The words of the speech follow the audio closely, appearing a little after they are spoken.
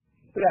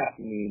Good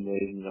afternoon,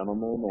 ladies and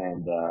gentlemen,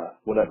 and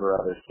whatever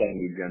other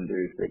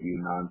semi-genders that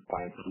you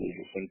non-science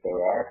leaders think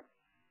there are.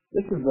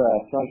 This is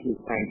Frankly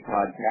Frank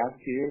podcast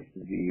here.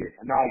 This is the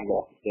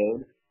inaugural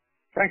episode.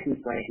 Frankly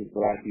Frank is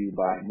brought to you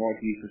by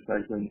Northeast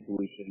Recycling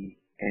Solutions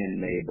and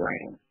May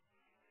Brands.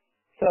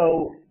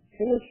 So,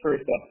 for this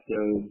first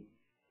episode,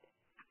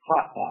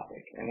 hot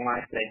topic. And when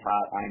I say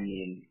hot, I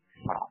mean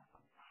hot.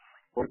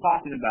 We're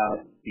talking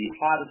about the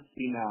hottest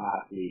female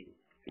athlete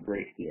to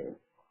break here.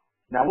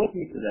 Now, with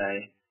me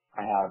today,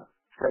 I have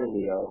Trey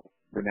Leo,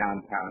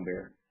 renowned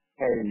pounder,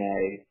 Harry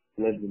May,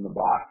 lives in the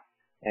box,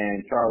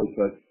 and Charlie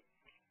Cook,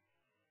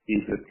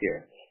 he's just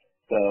here.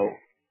 So,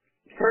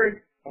 first,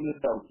 I'm going to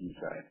start with you,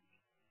 Trey.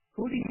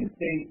 Who do you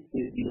think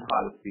is the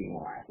hottest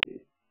female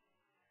athlete?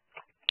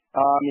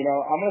 I'm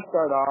going to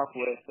start off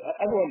with,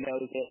 everyone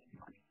knows it,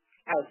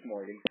 Alex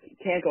Morgan.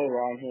 Can't go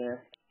wrong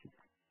here.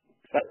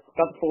 Got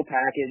the full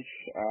package.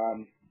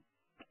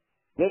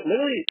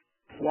 Literally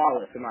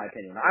flawless, in my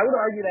opinion. I would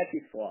argue that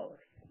she's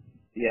flawless.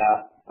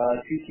 Yeah,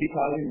 she's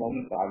having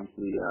moments,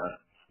 obviously,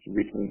 she's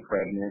recently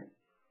pregnant.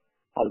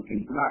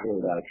 Husband's not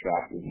really that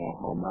attractive, no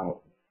home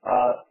out.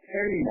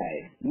 Harry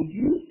May, would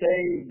you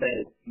say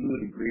that you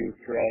would agree with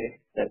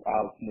Trey that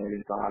Alex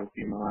Morgan's the hottest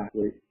female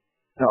athlete?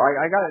 No,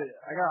 I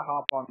gotta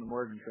hop on the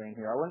Morgan train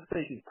here. I wouldn't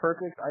say she's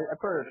perfect. I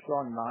put her a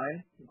strong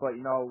 9, but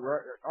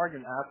we're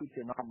arguing athletes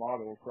here, not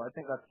models, so I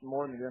think that's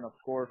more than enough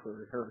score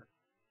for her.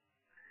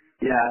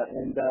 Yeah,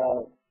 and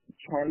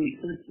Charlie,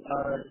 since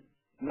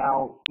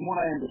now, from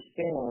what I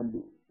understand,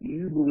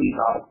 you believe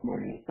Alex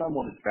Morgan is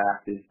somewhat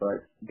attractive,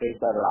 but there's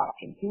better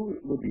options. Who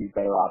would be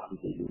better options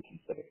that you would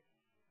consider?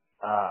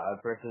 I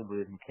personally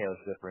believe Mikaela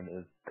Shiffrin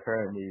is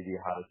currently the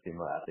hottest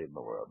female athlete in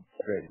the world.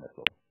 Straight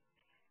missile.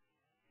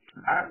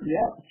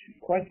 Yeah,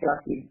 quite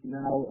attractive.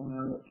 Now,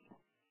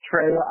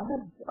 Trey, I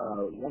have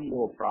one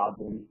little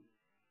problem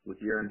with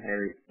your and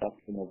Harry's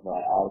section of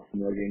Alex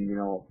Morgan.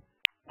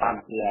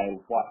 Honestly, I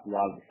watched a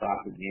lot of the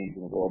soccer games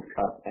in the World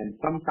Cup, and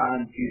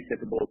sometimes he's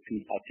a little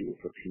too touchy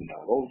with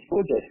Filipino. What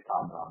would you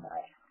comment on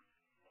that?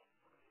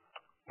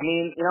 I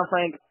mean,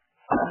 Frank,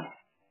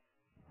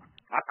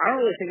 I don't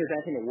really think there's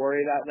anything to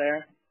worry about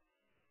there.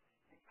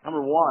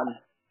 Number one,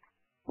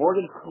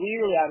 Morgan's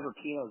clearly out of her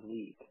Pino's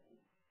league.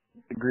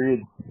 Agreed.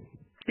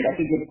 That's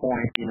a good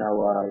point.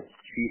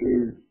 She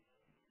is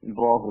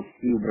involved with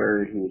Stu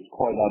Bird, who is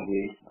quite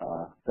ugly,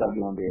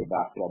 WNBA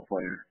basketball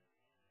player.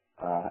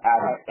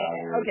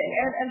 Okay,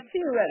 and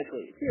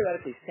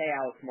theoretically, say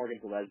Alex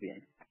Morgan's a lesbian.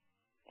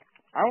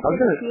 I don't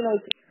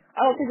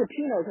think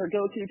Rapinoe's her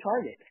go-to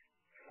target.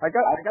 I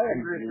gotta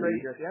agree with Trey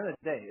here. At the end of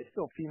the day, it's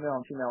still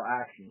female and female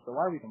action. So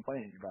why are we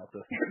complaining about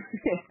this?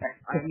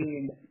 I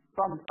mean,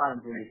 sometimes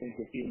when you think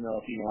of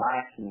female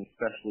action,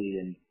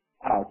 especially in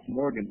Alex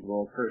Morgan's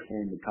role, first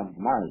name that comes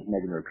to mind is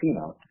Megan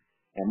Rapinoe,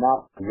 and that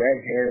red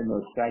hair and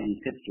those saggy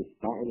tips just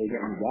don't really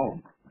get me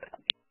going.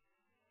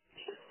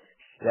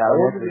 Yeah,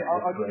 I'll give you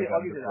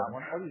that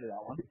one. And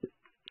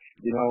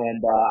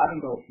I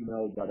don't know if you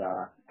know, but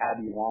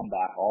Abby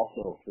Wambach,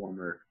 also a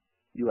former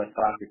U.S.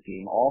 soccer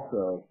team,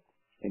 also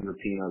in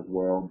Rapinoe's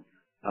world.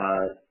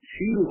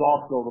 She was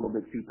also a little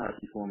bit too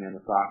touchy for me on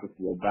the soccer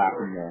field back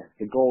in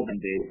the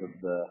golden days of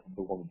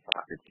the women's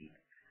soccer team.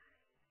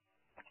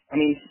 I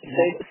mean,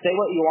 say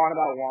what you want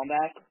about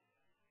Wambach,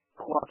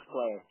 clutch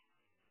player.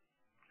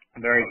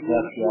 Very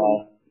clutch.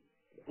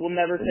 We'll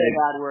never say a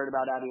bad word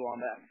about Abby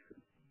Wambach.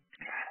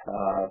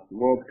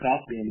 World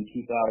Cup in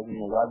 2011,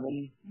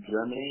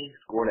 Germany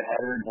scored a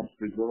header against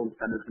Brazil to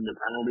send us into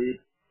penalties.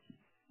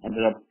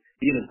 Ended up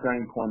being a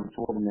turning point in the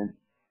tournament.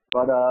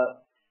 But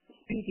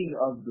speaking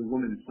of the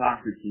women's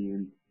soccer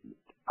team,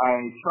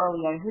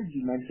 Charlie, I heard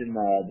you mention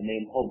the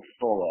name Hope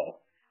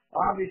Solo.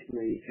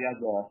 Obviously, she has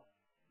a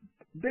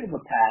bit of a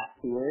past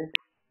to her,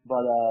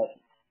 but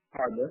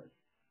regardless,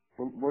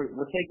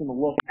 we're taking a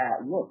look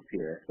at looks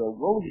here. So,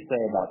 what would you say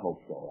about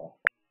Hope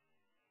Solo?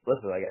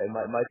 Listen,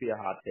 it might be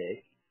a hot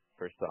take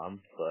for some,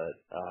 but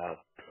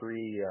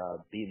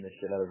beating the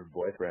shit out of her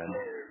boyfriend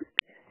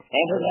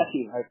and her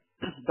nephew.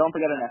 Don't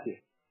forget her nephew.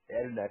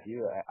 And her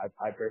nephew,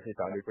 I personally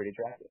found her pretty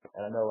attractive,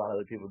 and I know a lot of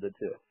other people did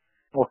too.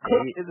 Well,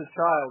 Cook is a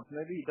child, so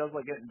maybe he does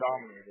like getting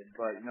dominated,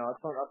 but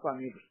that's not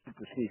me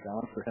to speak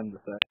on for him to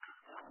say.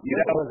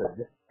 Just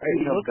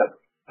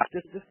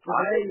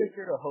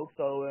picture to Hope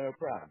Solo in her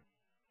prime.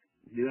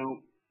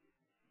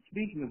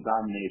 Speaking of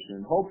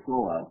domination, Hope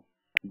Solo,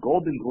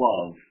 Golden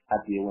Glove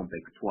at the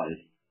Olympics twice,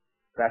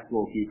 best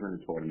goalkeeper in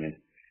the tournament.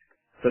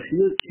 So she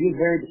was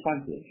very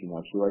defensive. She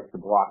likes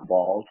to block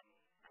balls,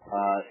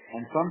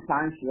 and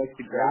sometimes she likes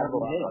to grab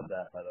and hit. About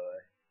that, by the way.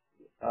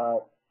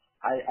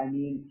 I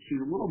mean, she's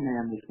a little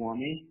manly for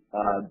me.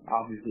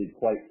 Obviously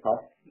quite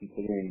tough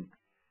considering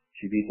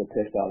she beat the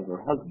piss out of her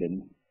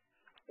husband.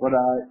 But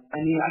I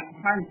can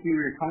kind of see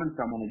where you're coming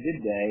from on a good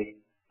day.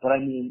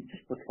 But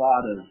just the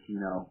thought of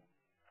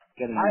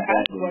getting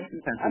involved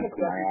in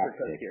potentially my ass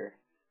here.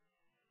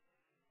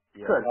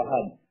 Yeah, go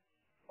ahead.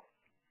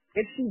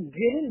 If she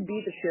didn't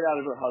beat the shit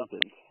out of her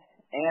husband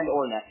and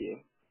or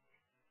nephew,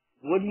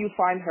 would you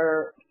find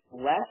her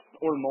less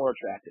or more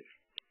attractive?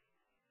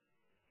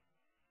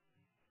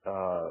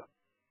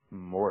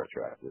 more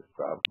attractive,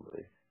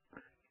 probably.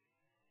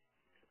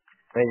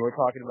 I mean, we're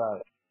talking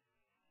about,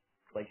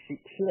 like, she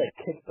like,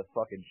 kicked the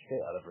fucking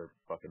shit out of her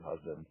fucking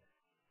husband.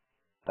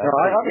 No,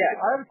 I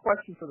have a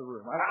question for the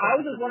room. I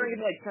was just wondering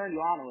if it, like, turned you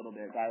on a little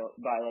bit by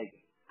like,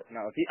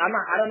 no, if you, I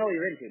don't know what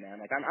you're into, man.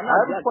 Like, I'm not. I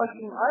have a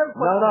question.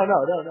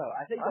 No.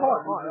 I think that's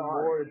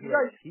more into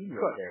the team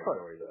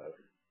territory, though.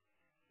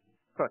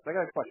 Coach, I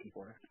got a question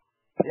for you.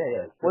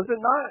 Yeah. Was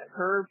it not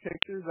her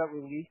pictures that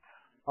were leaked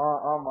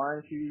online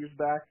a few years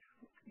back?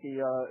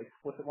 The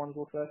explicit ones,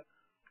 we'll say.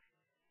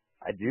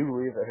 I do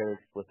believe that her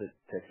explicit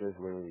pictures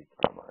were leaked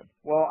online.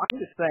 Well, I'm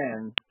just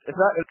saying, if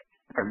that is...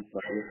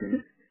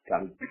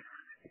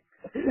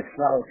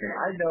 Listen,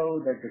 I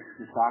know that the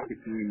soccer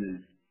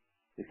team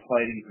is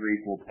fighting for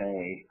equal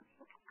pay,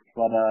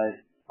 but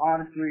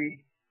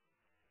honestly,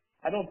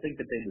 I don't think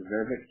that they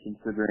deserve it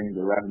considering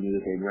the revenue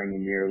that they bring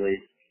in yearly.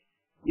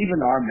 Even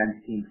our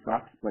men's team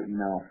sucks, but at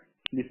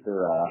least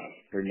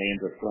their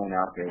names are thrown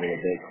out there a little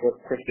bit.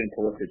 Christian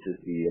Pulisic is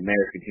the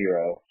American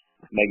hero.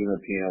 Megan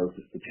Rapinoe is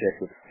just a chick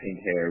with pink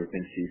hair who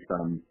thinks she's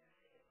some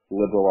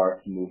liberal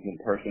arts movement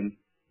person.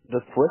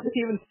 Does Pulisic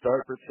even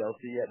start for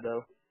Chelsea yet,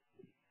 though?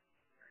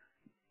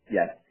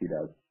 Yes, he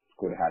does.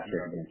 Scored a hat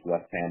trick against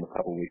West Ham a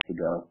couple weeks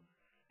ago.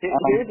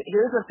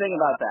 Here's the thing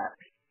about that.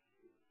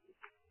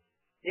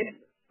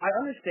 I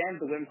understand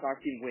the women's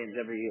soccer team wins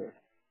every year.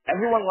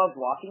 Everyone loves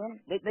watching them.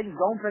 They just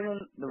don't bring in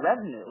the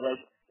revenue.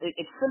 Like,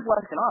 it's simple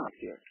economics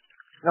here.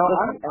 No,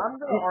 I'm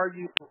going to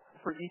argue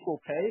for equal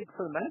pay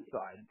for the men's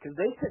side, because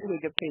they typically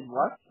get paid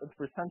less as a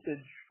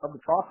percentage of the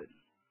profits.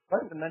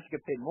 I think the men should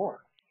get paid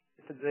more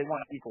because they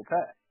want equal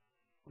pay.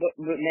 But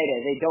Mayday,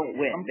 they don't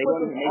win. I'm they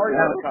don't even make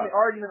the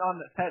argument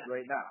on the head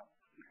right now.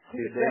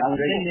 Dude, the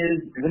thing is,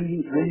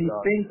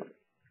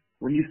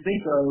 when you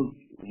think of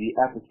the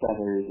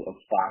epicenters of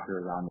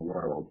soccer around the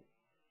world,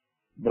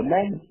 the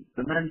men's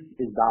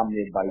is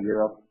dominated by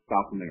Europe,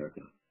 South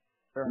America.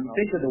 When you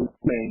think of the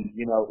women,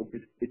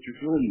 it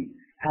just really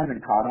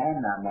hasn't caught on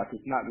that much.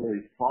 It's not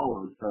really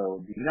followed.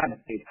 So the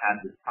United States had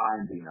this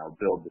time to,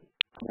 build this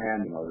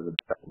plan, they're the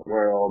best in the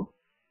world.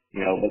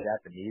 But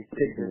Japanese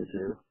pictures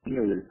too. I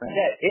feel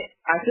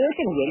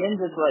like in women's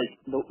it's like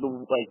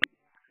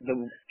the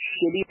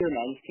shittier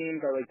men's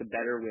teams are like the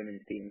better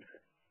women's teams.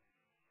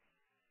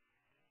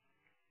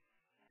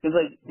 Because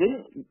like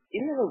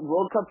in the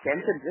World Cup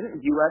championship,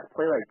 didn't U.S.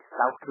 play like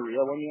South Korea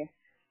one year?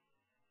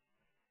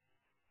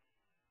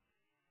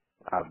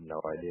 I have no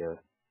idea.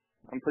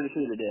 I'm pretty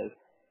sure it is.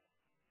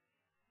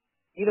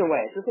 Either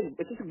way, it's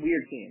just a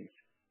weird team.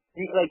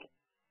 Like,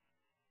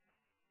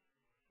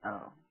 I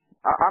don't know.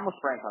 I'm with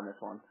Frank on this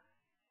one.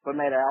 But,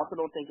 mate, I also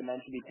don't think the men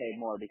should be paid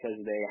more because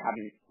they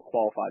haven't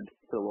qualified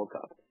for the World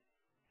Cup.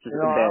 I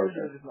was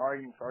just an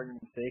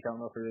argument's sake. I don't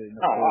know if it really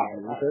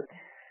necessarily with it.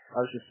 I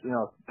was just,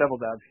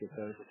 devil's advocate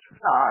there.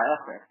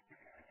 That's fair.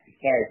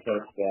 Sorry,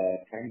 folks.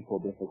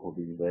 Technical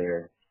difficulties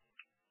there.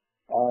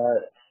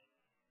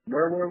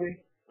 Where were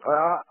we?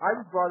 I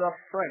just brought up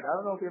Frank. I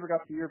don't know if you ever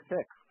got to your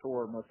pick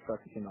for most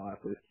effective female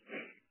athletes.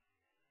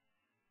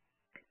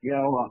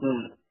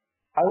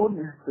 I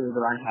wouldn't say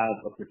that I have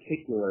a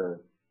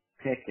particular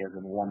pick as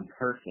in one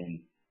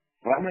person,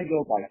 but I'm going to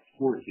go by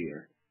sport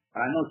here.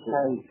 I know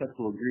Charlie Pitts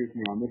will agree with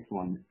me on this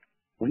one.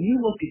 When you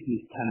look at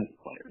these tennis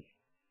players,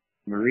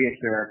 Maria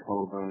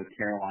Sharapova,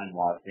 Caroline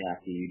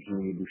Wozniacki,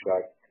 Julie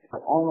Bouchard,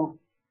 are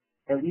all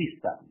at least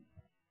 7.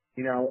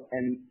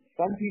 And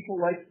some people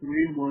like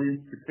Serena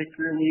Williams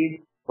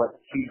particularly, but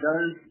you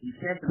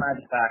can't deny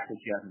the fact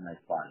that she has a nice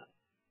body.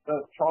 So,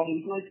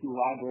 Charlie, would you like to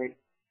elaborate?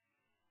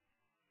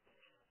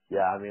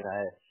 Yeah, I mean,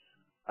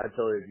 I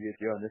totally agree with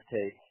you on this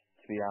take,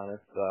 to be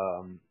honest.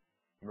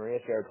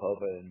 Maria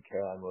Sharapova and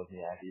Caroline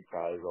Wozniacki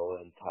probably roll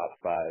in top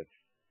 5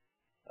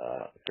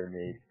 for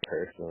me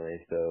personally.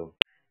 So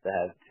to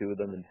have 2 of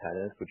them in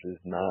tennis, which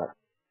is not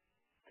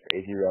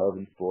crazy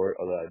relevant sport,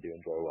 although I do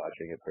enjoy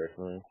watching it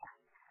personally.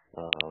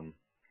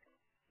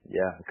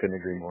 Yeah, I couldn't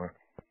agree more.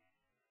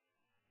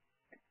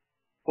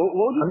 What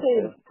would you say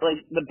is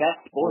like the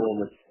best sport?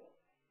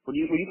 Would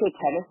you say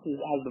tennis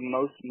has the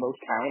most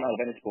talent out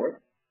of any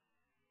sport?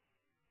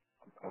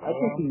 I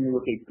think when you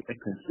look at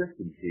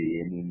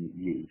consistency,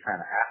 you kind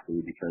of have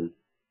to, because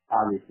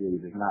obviously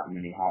there's not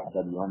many hot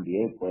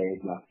WNBA players.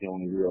 That's the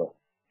only real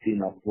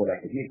female sport I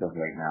can think of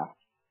right now.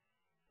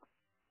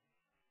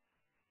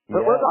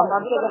 But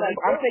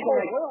I'm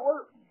thinking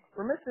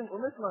we're missing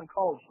on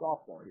college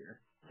softball here.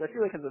 So I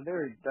feel like it's a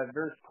very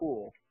diverse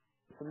pool.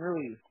 Some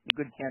really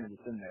good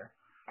candidates in there.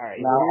 All right.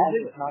 Now,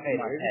 here's the thing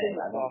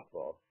about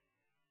softball.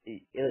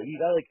 You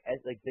got like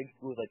big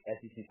schools like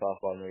SEC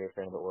softball, and you're a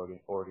fan of the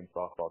Oregon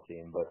softball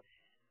team, but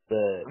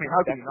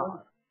how can you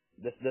not?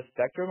 The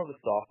spectrum of the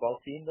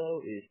softball team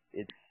though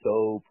it's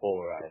so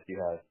polarized.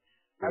 You have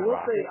I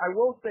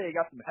will say you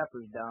got some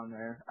heifers down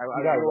there.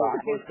 You got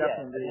Rockets,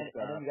 and then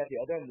you got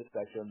the other end of the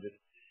spectrum, just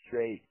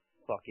straight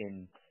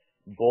fucking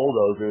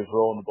bulldozers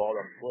rolling the ball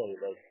down the plate.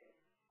 Like,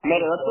 Let's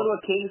go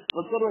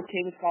to a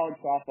Kings college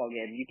softball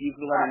game. You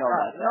can let me know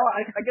that. No,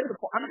 I get the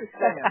point. I'm just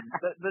saying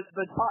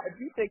the top.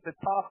 If you take the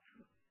top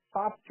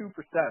top 2%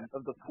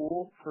 of the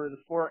pool for the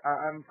sport.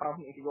 I'm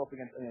confident he could go up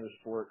against any other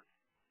sport.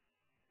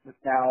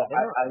 Now,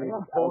 I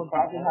would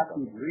probably have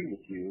to agree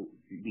with you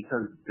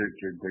because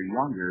they're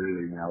younger.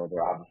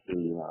 They're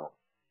obviously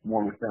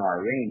more within our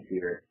range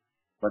here.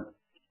 But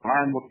when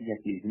I'm looking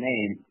at these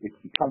names, it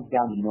comes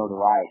down to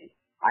notoriety.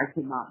 I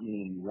could not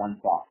name one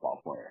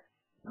softball player.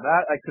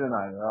 That I couldn't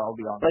either. I'll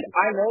be honest. Like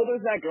I know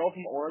there's that girl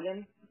from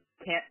Oregon.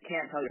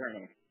 Can't tell you her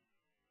name.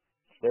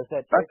 There's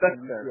that chick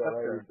from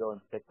UCLA who's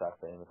going TikTok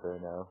famous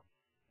right now.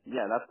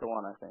 Yeah, that's the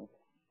one I think.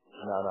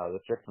 No,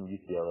 the chick from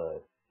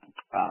UCLA.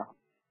 Oh.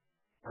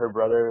 Her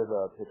brother is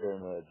a pitcher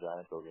in the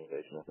Giants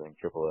organization, I think,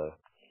 AAA.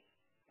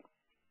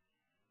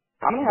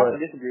 I'm gonna have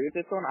to disagree with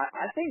this one.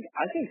 I think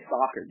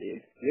soccer,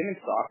 dude. Women's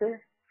soccer.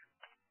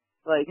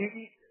 Like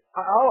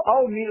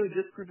I'll immediately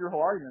disprove your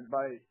whole argument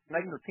by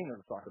Megan Rapinoe,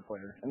 a soccer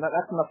player, and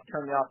that's enough to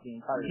turn me off the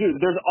entire.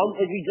 Dude,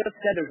 like we just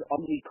said, there's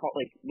ugly.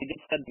 We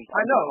just said.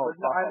 I know,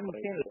 but I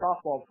haven't seen a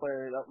softball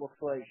player that looks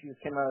like she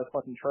just came out of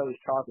fucking Charlie's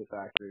Chocolate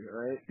Factory,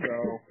 right? So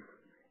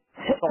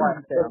that's all I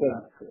have to say on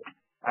that.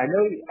 I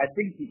know. I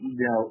think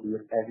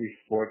with every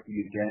sport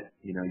you get,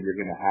 you're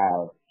gonna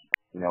have,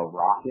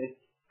 rockets,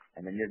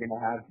 and then you're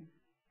gonna have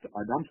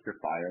a dumpster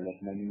fire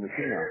like Megan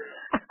Rapinoe.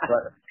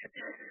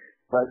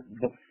 But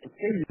the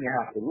thing you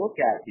have to look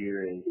at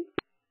here is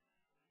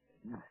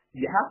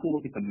you have to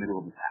look at the middle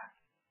of the pack.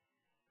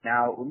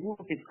 Now, when you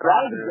look at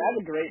soccer,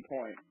 that's a great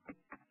point.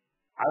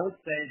 I would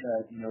say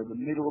that the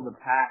middle of the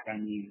pack. I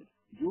mean,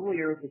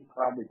 Julie Ertz is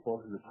probably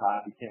close to the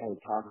top. You can't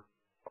really talk.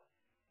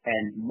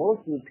 And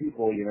most of the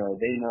people,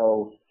 they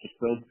know just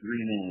those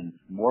three names.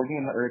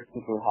 Morgan Ertz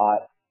because we're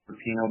hot.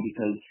 Rapinoe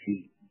because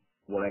she's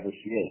whatever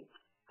she is.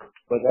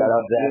 But shout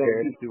out Zach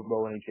Ertz, Super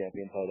Bowl winning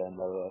champion tight end,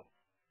 by the way.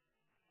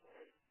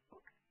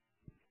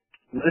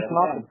 It's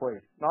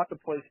not the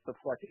place to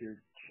flex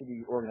your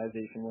shitty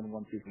organization winning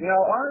one Super Bowl.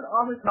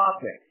 On the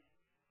topic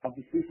of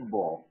the Super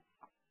Bowl,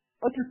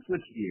 let's just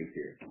switch gears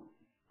here.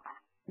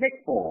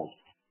 Nick Foles,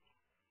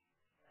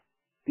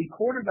 the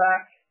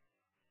quarterback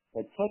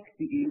that took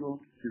the Eagles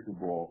to Super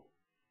Bowl,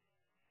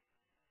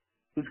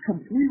 was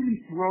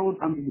completely thrown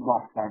under the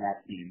bus by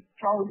that team.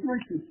 Charlie, would you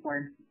like to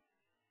explain?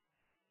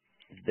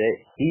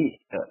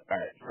 All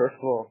right, first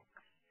of all,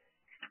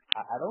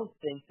 I don't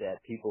think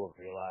that people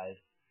realize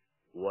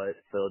what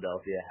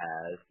Philadelphia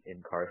has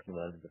in Carson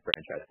Wentz as a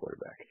franchise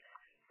quarterback.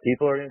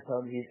 People are going to tell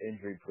me he's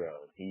injury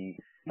prone.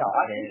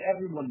 I think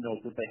everyone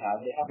knows what they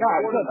have. I'm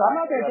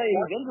not going to tell you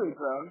he's injury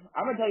prone.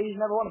 I'm going to tell you he's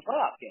never won a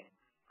playoff game.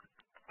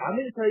 I'm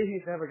going to tell you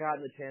he's never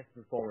gotten a chance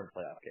to perform in a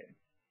playoff game.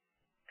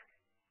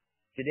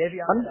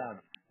 Jadeveon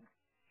Clowney,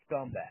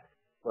 scumbag.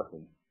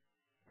 Listen.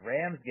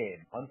 Rams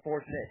game,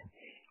 unfortunate,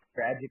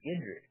 tragic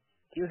injury.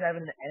 He was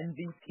having an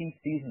MVP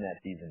season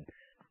that season.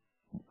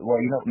 Well,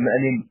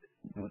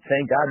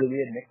 thank God that we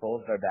had Nick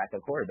Foles as our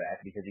backup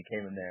quarterback because he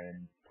came in there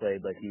and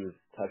played like he was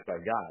touched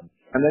by God.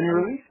 And then you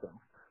released him.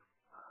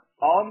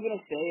 All I'm going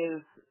to say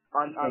is,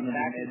 on the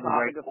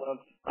topic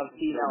of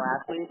female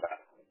athletes,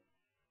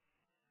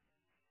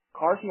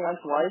 Carson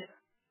Wentz's wife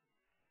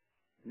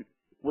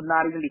would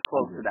not even be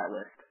close to that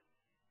list.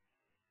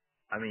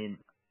 I mean,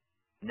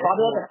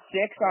 probably like a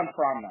 6 on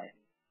prom night.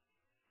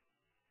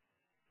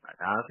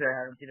 Honestly,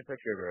 I haven't seen a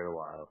picture of her in a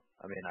while.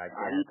 I mean,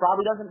 he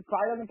probably doesn't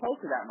post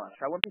her that much.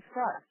 I wouldn't be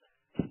surprised.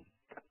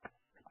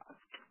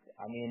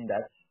 I mean,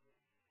 that's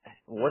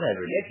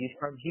whatever. He's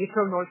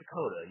from North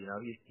Dakota.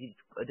 He's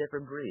a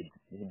different breed.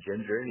 He's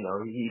ginger.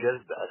 He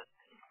does best.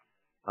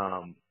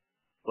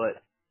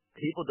 But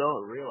people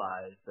don't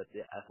realize that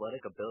the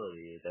athletic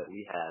ability that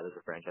we have as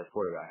a franchise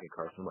quarterback in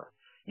Carson Wentz.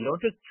 You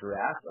don't just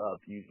draft up.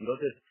 You don't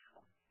just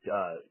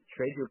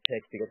trade your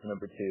picks to get to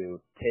number 2.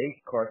 Take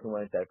Carson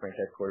Wentz, that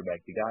franchise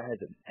quarterback. The guy has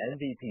an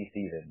MVP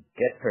season.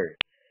 Gets hurt.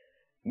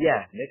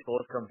 Yeah, Nick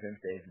Foles comes in,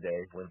 saves the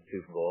day, wins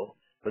the Super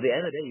Bowl. But at the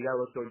end of the day, you got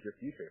to look towards your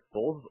future.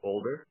 Foles is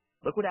older.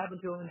 Look what happened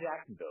to him in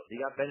Jacksonville.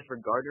 He got benched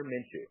for Gardner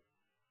Minshew.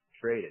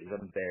 Traded. He's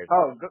on the Bears.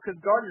 Oh, because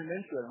Gardner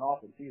Minshew had an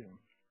awful season.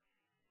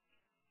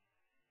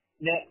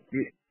 No,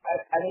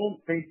 I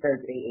don't think that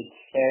it's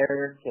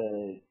fair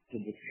to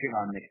just shit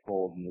on Nick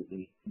Foles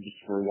just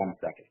for 1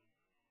 second.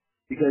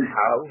 Because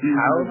how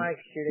am I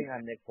shitting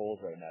on Nick Foles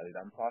right now, dude?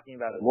 I'm talking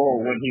about it.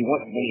 Well, when he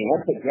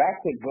went to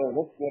Jacksonville,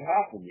 look what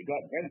happened. You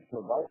got benched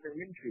for Gardner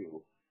Minshew.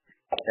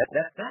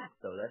 That's fact,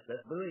 though. That's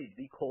literally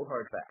the cold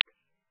hard fact.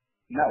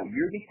 No,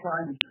 you're just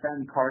trying to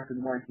defend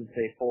Carson Wentz and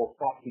say, "Full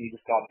fuck, he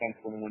just got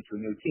benched when he went to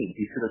a new team."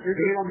 He should have.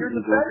 You're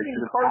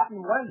defending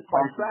Carson Wentz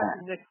by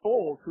drafting Nick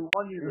Foles, who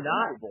won you the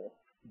Super Bowl.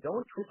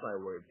 Don't twist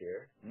my words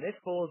here. Nick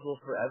Foles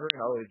will forever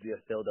and always be a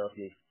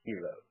Philadelphia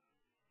hero.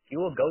 He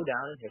will go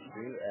down in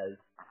history as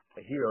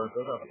a hero in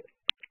Philadelphia.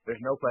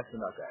 There's no question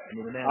about that. I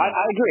mean, the man. I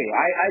agree.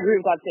 I agree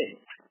with that too.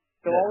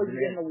 He'll always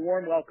be getting a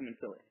warm welcome in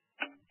Philly.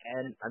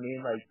 And I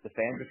mean, like, the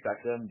fans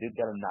respect him. Dude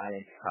got a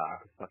 9-inch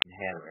cock, fucking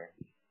hammer.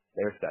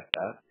 They respect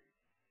that.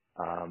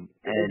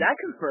 Is that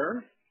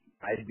confirmed?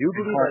 I do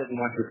believe Carson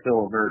Wentz is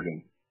still a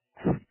virgin.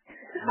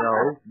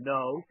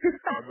 No.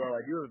 Although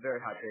I do have a very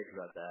hot take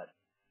about that.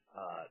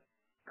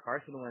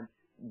 Carson Wentz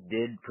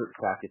did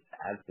practice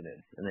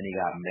abstinence, and then he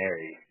got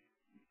married.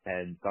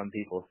 And some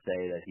people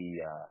say that he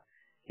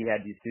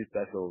had these two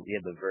special. He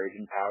had the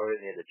virgin powers,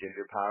 and he had the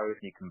ginger powers,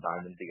 and he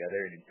combined them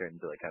together, and he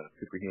turned into like kind of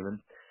superhuman.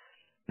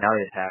 Now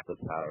he has half those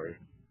powers.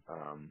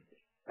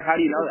 How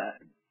do you know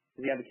that?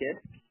 Does he have a kid?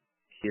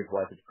 His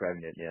wife is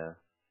pregnant. Yeah.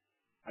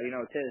 How do you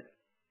know it's his?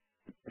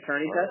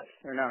 Paternity test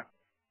or no?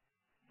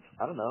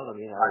 I don't know. I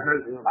mean, I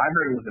heard it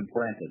was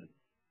implanted.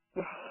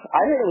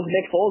 I heard it was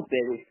Nick Foles'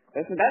 baby.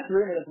 That's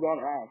rumor that's going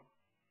around.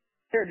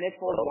 I heard Nick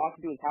Foles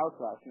walked into his house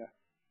last night.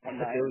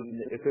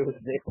 If it was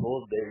Nick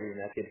Foles' baby,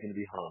 then that kid's gonna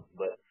be hung.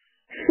 But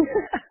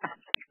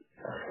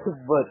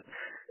but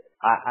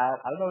I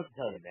don't know what to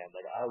tell you, man.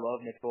 Like, I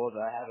love Nick Foles.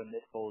 I have a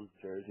Nick Foles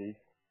jersey.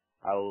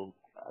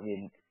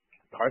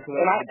 Carson.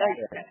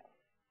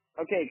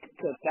 Okay,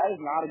 cause that is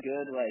not a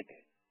good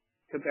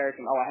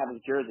comparison. Oh, I have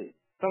his jersey.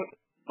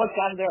 Plus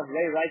guys there have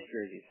Ray Rice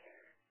jerseys.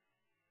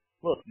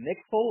 Look, Nick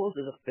Foles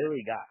is a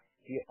Philly guy.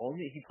 He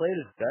played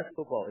his best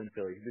football in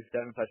Philly. He threw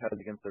 7 touchdowns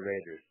against the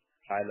Raiders.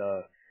 Tied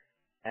the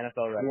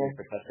NFL record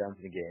for touchdowns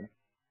in a game.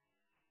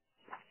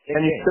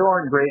 And he's still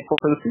ungrateful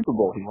for the Super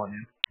Bowl he won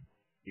in.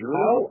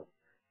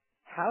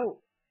 How?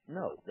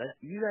 No,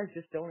 you guys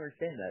just don't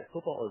understand that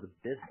football is a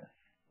business.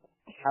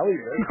 How are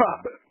you?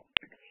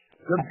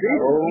 The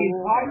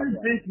entire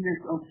business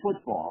of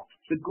football.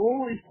 The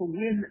goal is to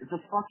win the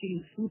fucking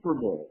Super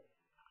Bowl.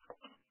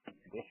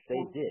 Which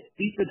they did.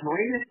 He's the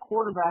greatest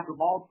quarterback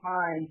of all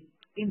time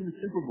in the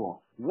Super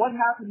Bowl. What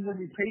happened when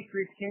the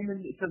Patriots came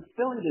into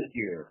Philly this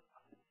year?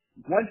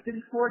 Wentz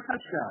didn't score a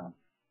touchdown.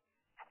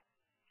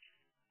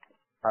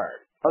 All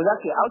right. I was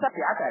actually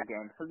at that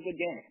game. It was a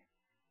good game.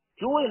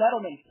 Julian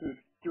Edelman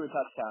threw a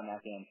touchdown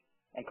that game,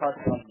 and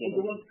Carson Wentz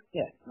didn't.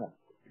 Yeah.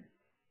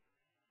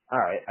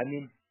 All right. I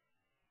mean,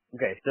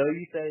 okay. So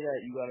you say that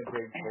you got to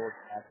bring Foles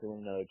back to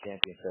win another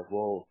championship.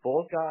 Well,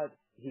 Foles got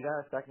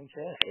a second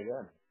chance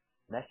again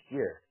next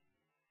year.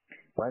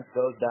 Wentz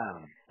goes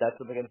down. Sets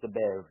up against the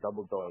Bears.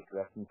 Double doink.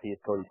 Rest in peace,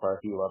 Cody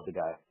Parkey. You love the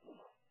guy.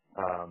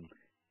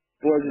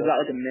 Boys, there's got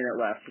a minute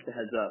left. Just a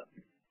heads up.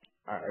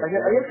 All right. I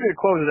guess we could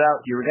close it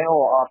out here. We're getting a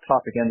little off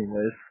topic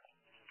anyways.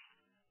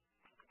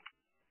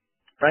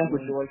 Frank,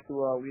 would you like to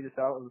lead us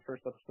out in the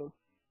first episode?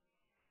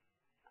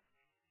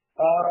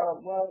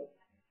 Well,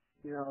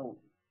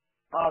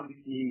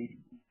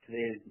 obviously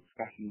today's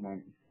discussion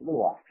went a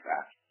little off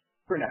track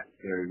for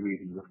necessary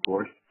reasons, of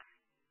course.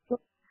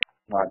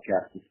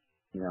 Podcast is,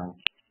 a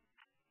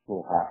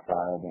little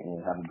hostile, don't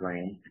really have a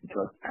brain.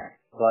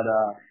 But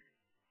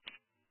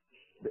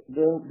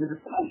the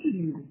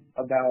discussion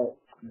about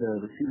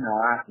the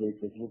female athletes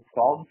is a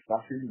solid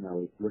discussion.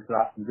 It's listed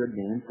off some good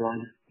names. So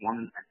I just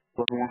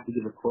whoever wants to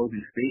give a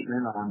closing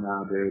statement on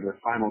their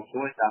final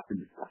choice after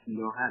discussion,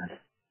 go ahead.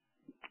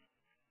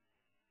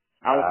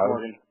 I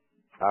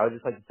would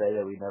just like to say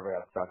that we never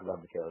have to talk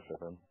about Mikaela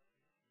Shiffrin.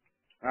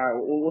 All right,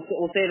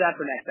 we'll save that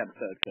for next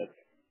episode, Chris.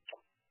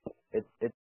 It's